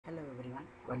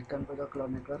Welcome to the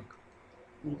Cloud Network.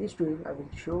 In this tutorial, I will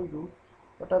show you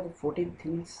what are the 14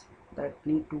 things that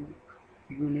you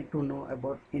need to know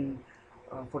about in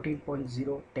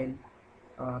 14.010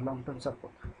 long-term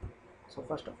support. So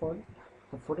first of all,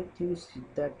 the 14 things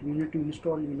that you need to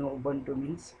install in Ubuntu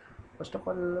means, first of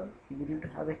all, you need to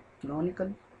have a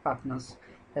canonical partners,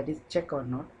 that is check or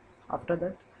not. After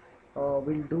that,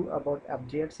 we'll do about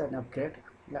updates and upgrade.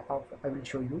 I will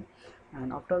show you.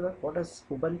 And after that, what is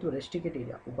Ubuntu restricted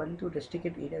area? Ubuntu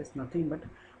restricted area is nothing but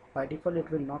by default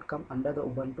it will not come under the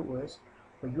Ubuntu OS,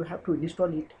 but you have to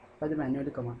install it by the manual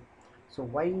command. So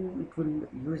why it will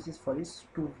use this for is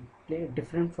to play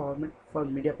different format for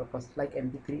media purpose like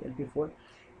MP3, MP4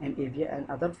 and AVI and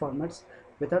other formats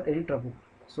without any trouble.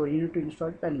 So you need to install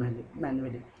it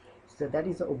manually. So that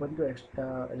is the Ubuntu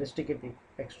restricted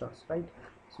extras, right?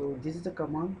 So this is the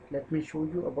command. Let me show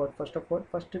you about. First of all,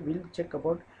 first we'll check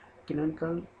about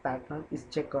Canonical Partner is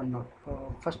check or not.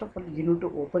 First of all, you need to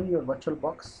open your virtual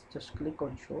box. Just click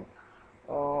on show.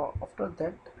 After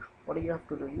that, what you have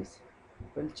to do is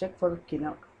we'll check for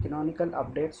canonical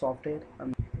update software.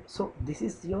 So this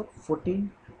is your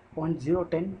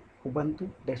 14.010 Ubuntu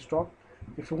desktop.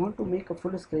 If you want to make a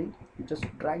full screen, you just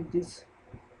drag this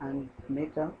and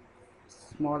make a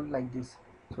small like this,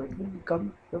 so it will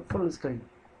become a full screen.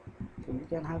 So you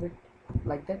can have it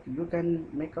like that. You can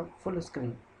make a full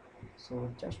screen. So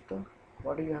just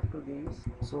what you have to do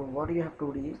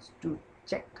is to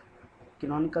check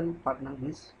canonical partner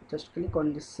means just click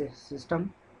on this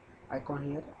system icon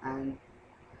here and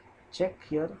check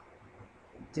here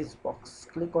this box.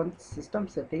 Click on system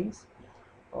settings.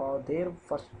 There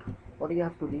first what you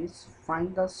have to do is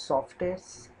find the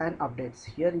softwares and updates.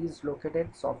 Here is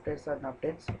located softwares and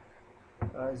updates.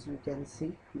 As you can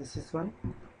see, this is one,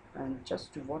 and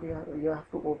just what you have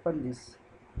to open this.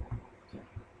 Okay.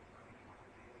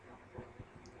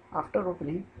 After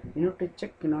opening, you need to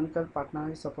check canonical partner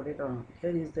is supported or not.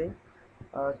 Here is the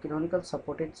canonical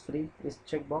supported free is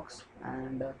checkbox,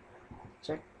 and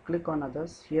check click on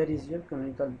others. Here is your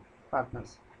canonical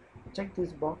partners. Check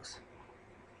this box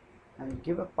and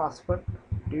give a password.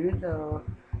 You will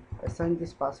assign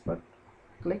this password.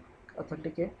 Click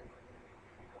authenticate,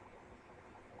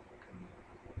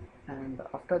 and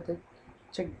after that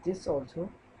check this also,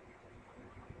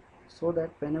 so that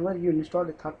whenever you install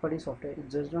a third-party software, it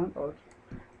does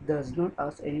not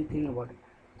ask anything about it.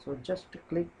 So just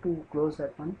click to close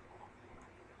that one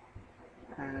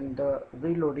and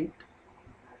reload it.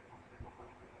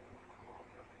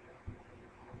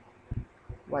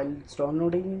 While it's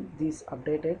downloading these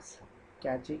updates,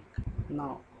 catch it.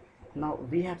 Now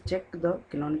we have checked the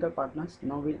canonical partners.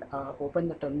 Now we'll open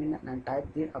the terminal and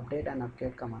type the update and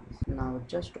upgrade commands. Now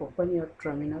just open your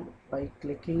terminal by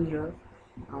clicking here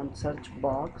on search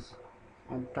box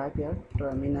and type your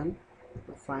terminal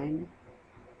to find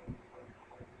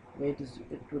where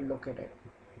it will located.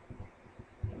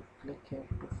 Click here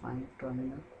to find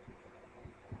terminal.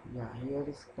 Yeah, here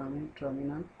is coming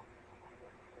terminal.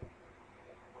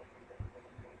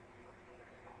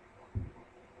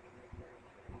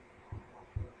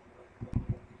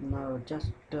 Now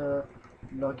just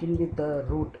log in with the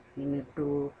root. You need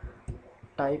to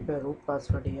type a root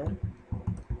password here.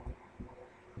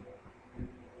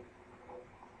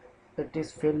 It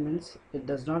is failed means it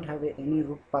does not have any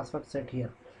root password set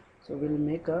here. So we'll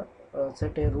make a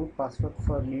set a root password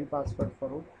for new password for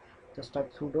root. Just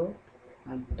type sudo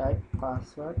and type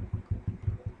password,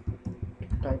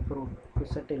 type root to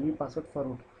set a new password for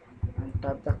root, and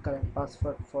type the correct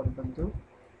password for Ubuntu,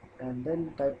 and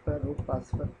then type a root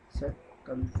password set,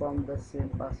 confirm the same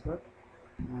password,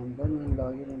 and then we'll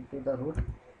log in into the root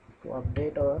to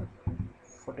update our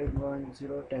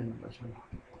 14.010 version.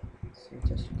 So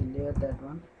just clear that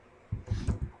one.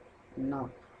 Now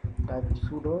type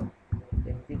sudo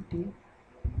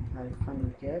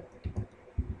apt-get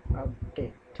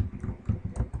update.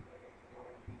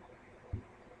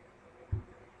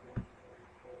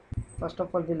 First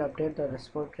of all, we'll update the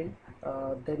repository,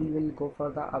 then we'll go for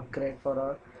the upgrade for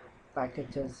our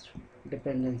packages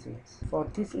dependencies. For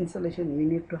this installation, we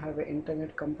need to have an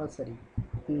internet compulsory.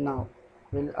 Now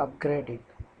we'll upgrade it.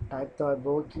 Type the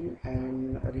above key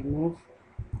and remove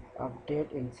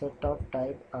update instead of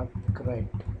type upgrade.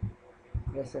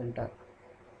 Press enter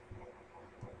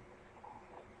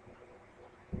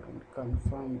and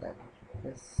confirm that.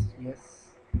 Yes.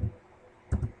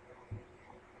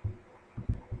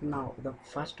 Now the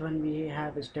first one we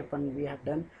have step one we have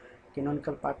done.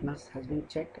 Canonical partners has been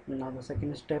checked. Now the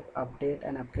second step, update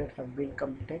and upgrade, have been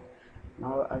completed.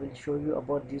 Now I will show you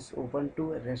about this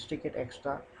Ubuntu restricted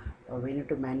extra. We need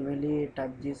to manually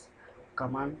type this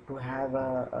command to have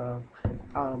a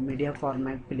media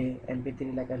format play mp3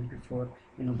 like mp4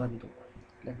 in Ubuntu.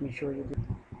 Let me show you this.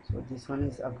 So this one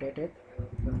is updated.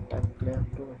 We'll type clear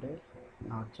to update.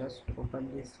 Now just open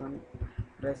this one,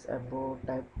 press above,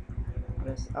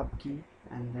 press up key,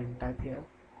 and then type here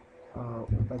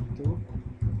Ubuntu,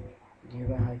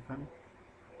 give a hyphen,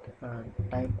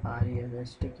 type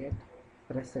restricted,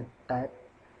 press a tab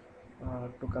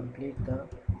to complete the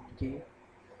key,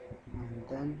 and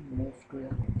then move to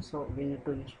so we need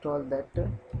to install that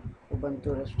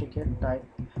Ubuntu restricted, type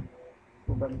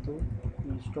Ubuntu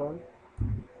install,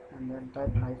 and then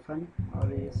type hyphen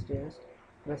restricted,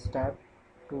 press tab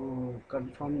to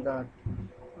confirm the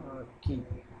key.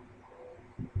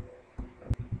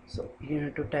 So you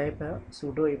need to type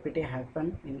sudo apt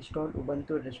hyphen install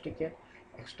ubuntu restricted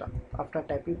extra. After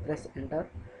typing, press enter,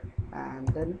 and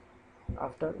then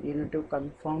after you need to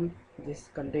confirm this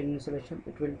contain installation.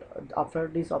 It will, after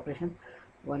this operation,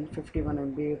 151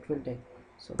 MB it will take.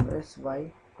 So press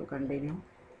Y to continue.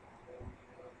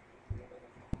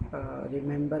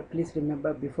 Please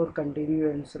remember, before continue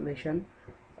your installation,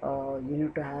 you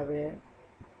need to have a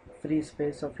free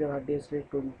space of your hard disk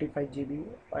like 25 GB,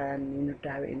 and you need to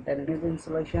have internet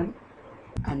installation.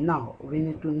 And now we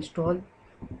need to install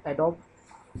Adobe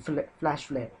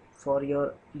Flash for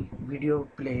your video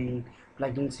playing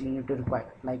plugins. You need to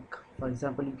require, like for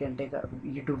example, you can take a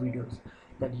YouTube videos,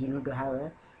 that you need to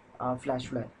have a Flash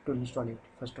to install it.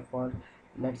 First of all,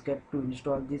 let's get to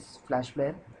install this Flash.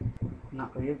 Now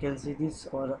you can see this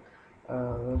or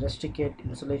restricted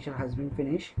installation has been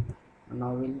finished.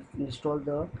 Now we'll install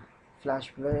the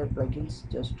Flash plugins.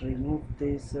 Just remove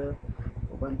this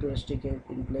Ubuntu restricted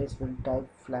in place. We'll type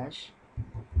Flash.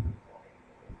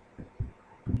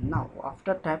 Now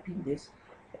after typing this,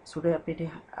 sudo apt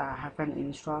have an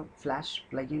install Flash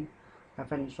plugin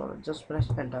have an installer. Just press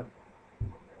enter.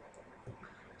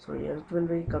 So here it will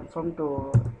be confirmed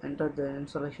to enter the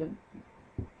installation.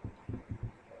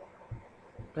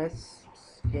 Press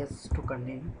yes to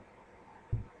continue.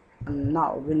 And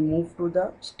now we'll move to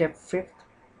the step 5th,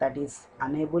 that is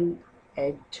enable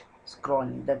edge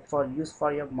scrolling, that for use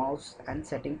for your mouse and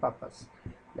setting purpose.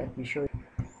 Let me show you.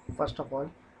 First of all,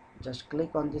 just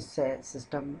click on this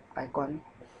system icon,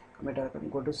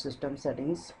 go to system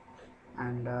settings,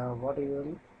 and what you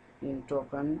will need to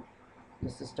open the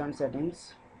system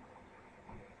settings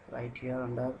right here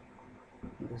under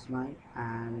this mic,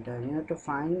 and you have to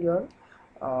find your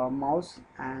mouse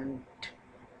and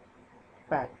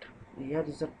pad. Here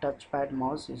is a touchpad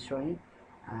mouse is showing,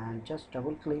 and just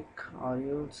double click, or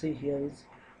you will see here is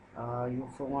you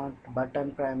want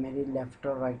button primary, left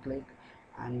or right click,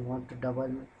 and you want to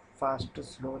double, fast,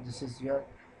 slow. This is your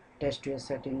test your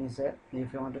setting is there.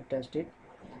 If you want to test it,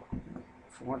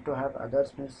 if you want to have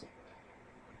others means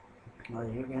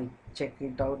you can check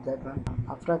it out, that one.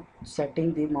 After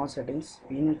setting the mouse settings,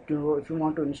 you need to, if you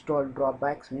want to install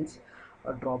Dropbox means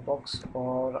a Dropbox,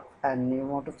 or and you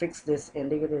want to fix this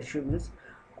indicator issue means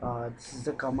this is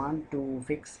the command to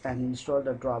fix and install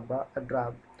the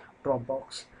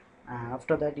Dropbox.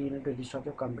 After that, you need to restart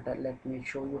your computer. Let me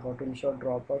show you how to install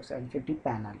Dropbox and Unity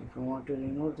panel. If you want to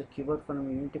remove the keyboard from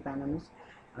Unity panel means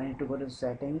I need to go to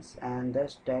settings, and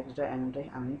this text and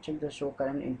uncheck the show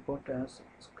current input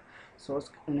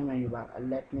source in the menu bar.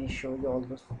 Let me show you all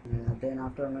those. Then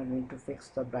after, I'm going to fix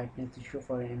the brightness issue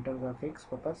for enter graphics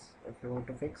purpose if you want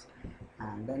to fix,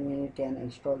 and then we can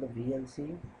install the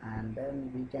VLC, and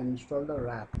then we can install the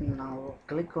wrap. Now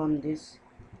click on this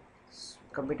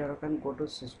computer icon, go to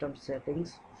system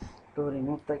settings to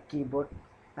remove the keyboard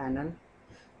panel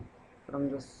from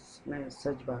the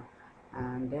search bar,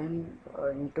 and then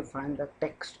you need to find the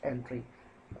text entry.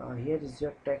 Here is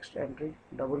your text entry.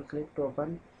 Double click to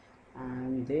open,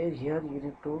 and here you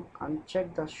need to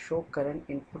uncheck the show current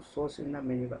input source in the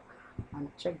menu bar.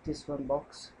 Uncheck this one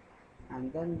box,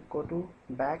 and then go to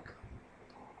back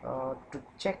to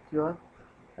check your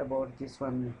about this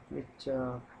one which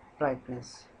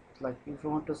brightness. Like if you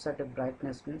want to set a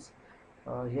brightness means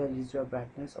here is your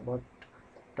brightness. About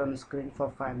turn screen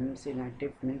for 5 minutes,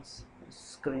 inactive means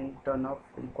screen turn off,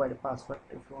 require password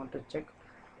if you want to check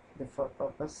the for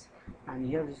purpose. And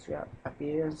here is your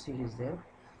appearance is there,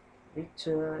 which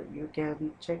you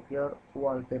can check your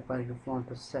wallpaper if you want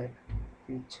to set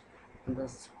which, and the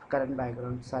current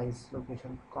background size,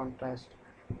 location, contrast.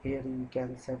 Here you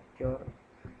can set your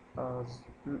uh,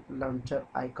 launcher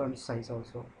icon size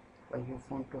also. Like if you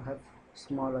want to have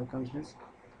small icons means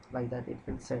like that, it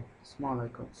will set small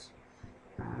icons.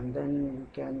 And then you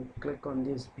can click on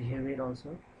this behavior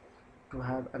also to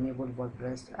have enabled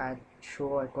WordPress, add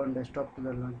show icon desktop to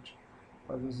the launch,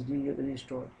 always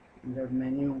restore in the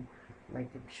menu. like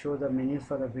it show the menu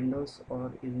for the Windows,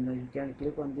 or in the, you can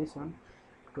click on this one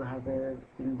to have a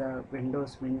in the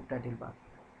Windows menu title bar.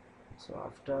 So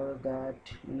after that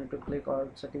you need to click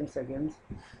on settings again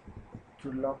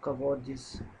to lock about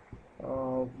this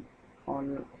uh,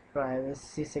 on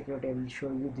privacy security. I will show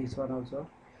you this one also,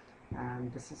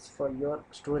 and this is for your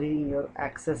storing your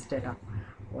access data.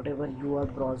 Whatever you are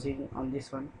browsing on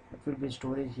this one, it will be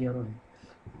stored here only,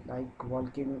 like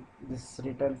walking this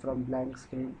return from blank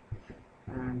screen.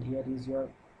 And here is your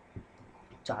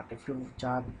chart. If you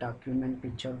chart, document,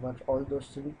 picture, what all those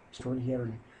things stored here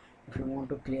only. If you want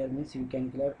to clear means you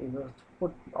can clear. If you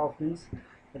put off means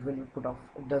it will be put off.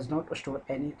 It does not store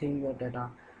anything your data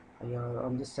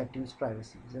on this settings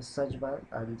privacy. Just search bar,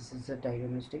 and this is a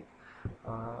diagnostic.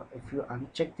 If you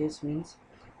uncheck this means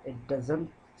it doesn't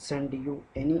send you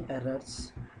any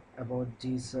errors about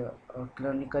this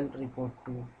canonical report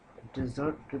to, it does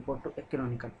not report to a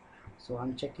canonical. So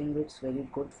unchecking it's very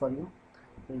good for you.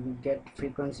 You will get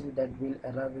frequency that will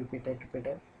error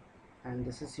repeated. And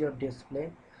this is your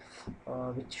display,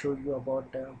 which show you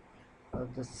about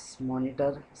this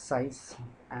monitor size,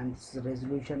 and this is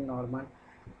resolution normal,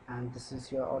 and this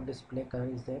is your display color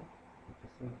is there.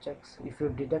 So checks if you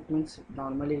detect means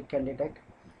normally it can detect.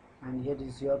 And here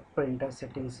is your printer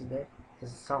settings there. This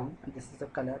is sound, and this is the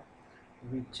color,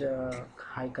 which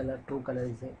high color, true color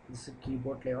is there. This is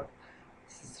keyboard layout.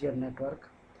 This is your network,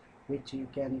 which you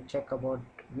can check about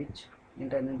which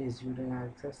internet is using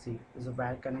access. See, is a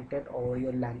wire connected or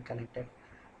your LAN connected.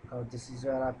 This is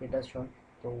your app-get shown.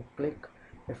 So click,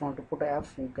 if you want to put a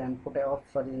F, you can put a off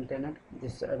for the internet.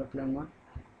 This is aeroplane one.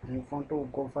 And if you want to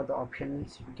go for the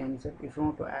options, you can set. If you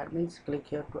want to add means click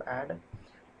here to add,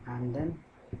 and then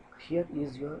here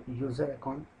is your user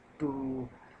account to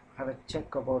have a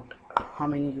check about how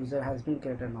many user has been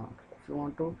created or not. If you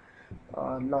want to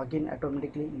log in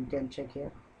automatically, you can check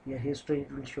here. Your history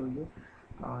it will show you.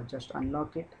 Just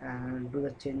unlock it and do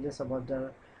the changes about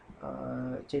the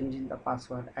changing the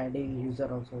password, adding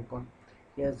user also account.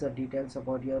 Here's the details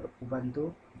about your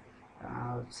Ubuntu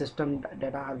system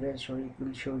data hardware. Show it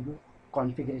will show you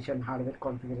configuration, hardware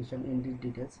configuration in these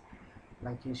details,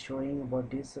 like he's showing about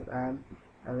this RAM,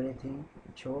 everything.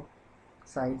 Show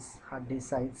size, hard disk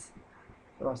size,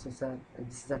 processor.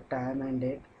 This is a time and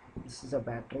date. This is a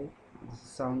battery. This is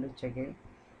sound checking.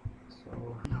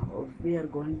 So now we are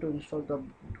going to install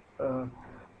the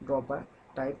dropper.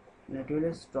 Type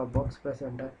nautilus-dropbox, press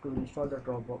enter to install the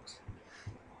Dropbox.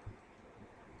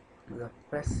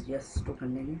 Press yes to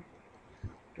continue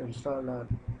to install.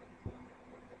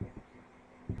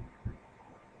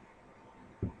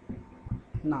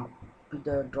 Now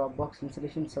the Dropbox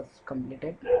installation is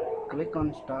completed. Click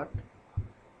on start.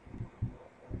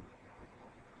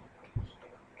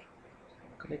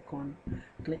 Click on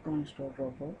install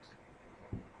Dropbox,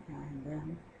 and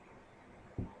then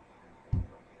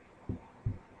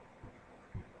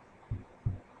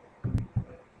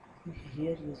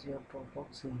here is your Dropbox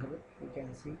single. You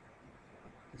can see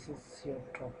this is your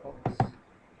Dropbox.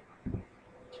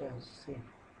 Just see.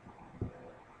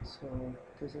 So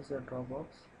this is your Dropbox.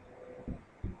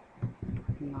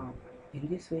 Now in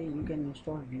this way you can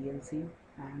install VLC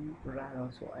and RAR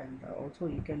also, and also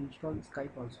you can install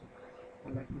Skype also.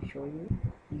 Let me show you.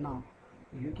 Now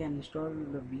you can install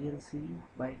the VLC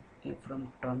by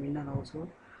from terminal also,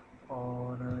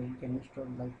 or you can install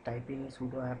like typing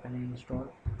sudo app and install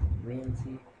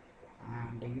VLC.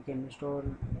 And you can install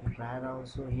RAR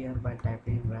also here by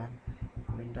typing RAR,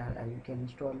 and you can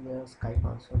install the Skype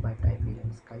also by typing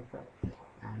Skype.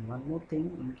 And one more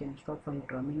thing, you can install from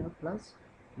terminal, plus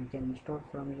you can install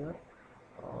from your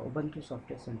Ubuntu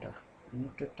Software Center. You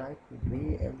need to type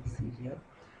VLC here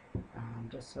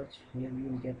and just search. Here you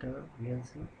will get a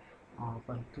VLC.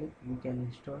 One click you can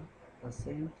install the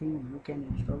same thing. You can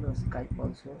install the Skype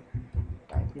also.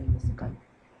 Type in the Skype.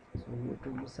 So you have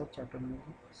to search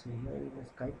automatically. So here is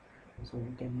the Skype. So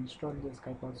you can install the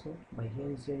Skype also. But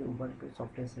here is your Ubuntu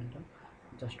Software Center.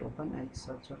 Just open and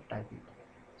search or type it.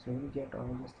 So you will get all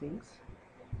those things.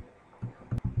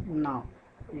 Now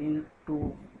you need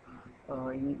to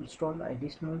install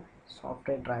additional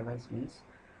software drivers. Means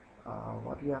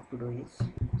what you have to do is,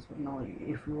 so now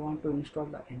if you want to install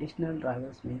the additional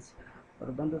drivers means for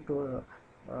Ubuntu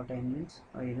 10 means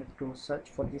you need to search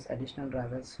for these additional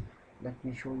drivers. Let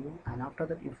me show you. And after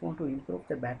that, if you want to improve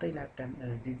the battery lifetime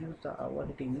and reduce the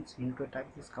overheating means you need to type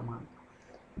this command.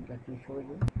 Let me show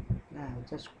you. Now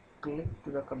just click to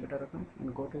the computer account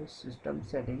and go to system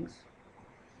settings,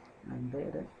 and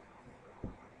there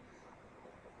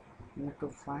you need to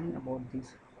find about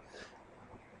these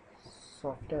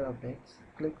software updates.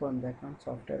 Click on that one,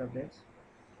 software updates,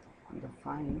 and the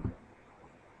find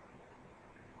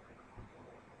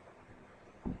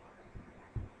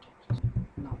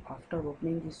after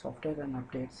opening the software and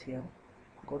updates here,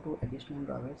 go to additional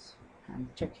drivers and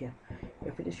check here.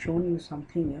 If it is showing you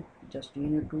something here, just you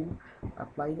need to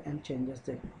apply and changes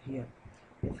here.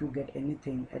 If you get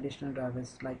anything additional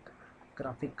drivers like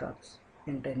graphic cards,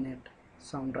 internet,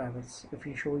 sound drivers, if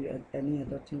you show you any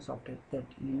other thing software that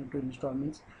you need to install,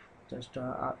 means just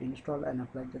install and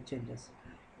apply the changes,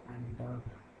 and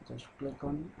just click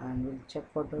on and we'll check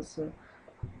for this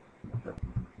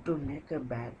to make a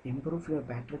improve your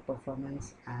battery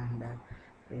performance, and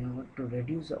to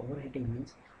reduce the overheating,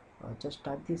 means just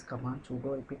type this command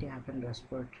sudo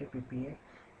apt-get ppa,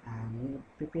 and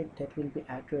ppa that will be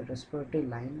add to a respiratory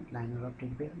liner of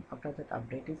tpl. After that,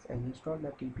 update is and install the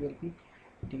tpl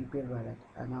wallet,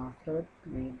 and after that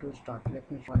we need to start.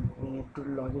 Let me show. We need to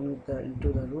log in with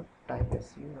into the root, type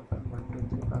su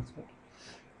 123 password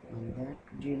and that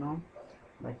genome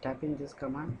by tapping this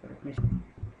command. Let me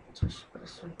just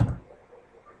press enter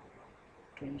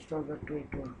to install the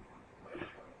tweet tool.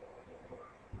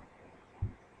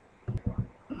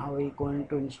 Now we going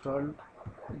to install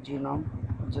genome.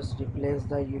 Just replace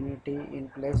the unity in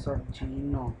place of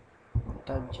genome.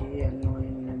 Type gnu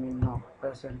in name now.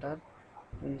 Press enter.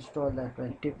 Install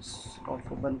the tips of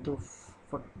Ubuntu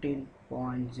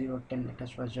 14.10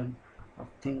 latest version of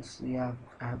things we have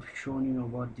shown you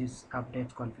about these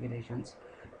updates configurations.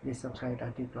 Please subscribe to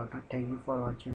Adobe Flash. Thank you for watching.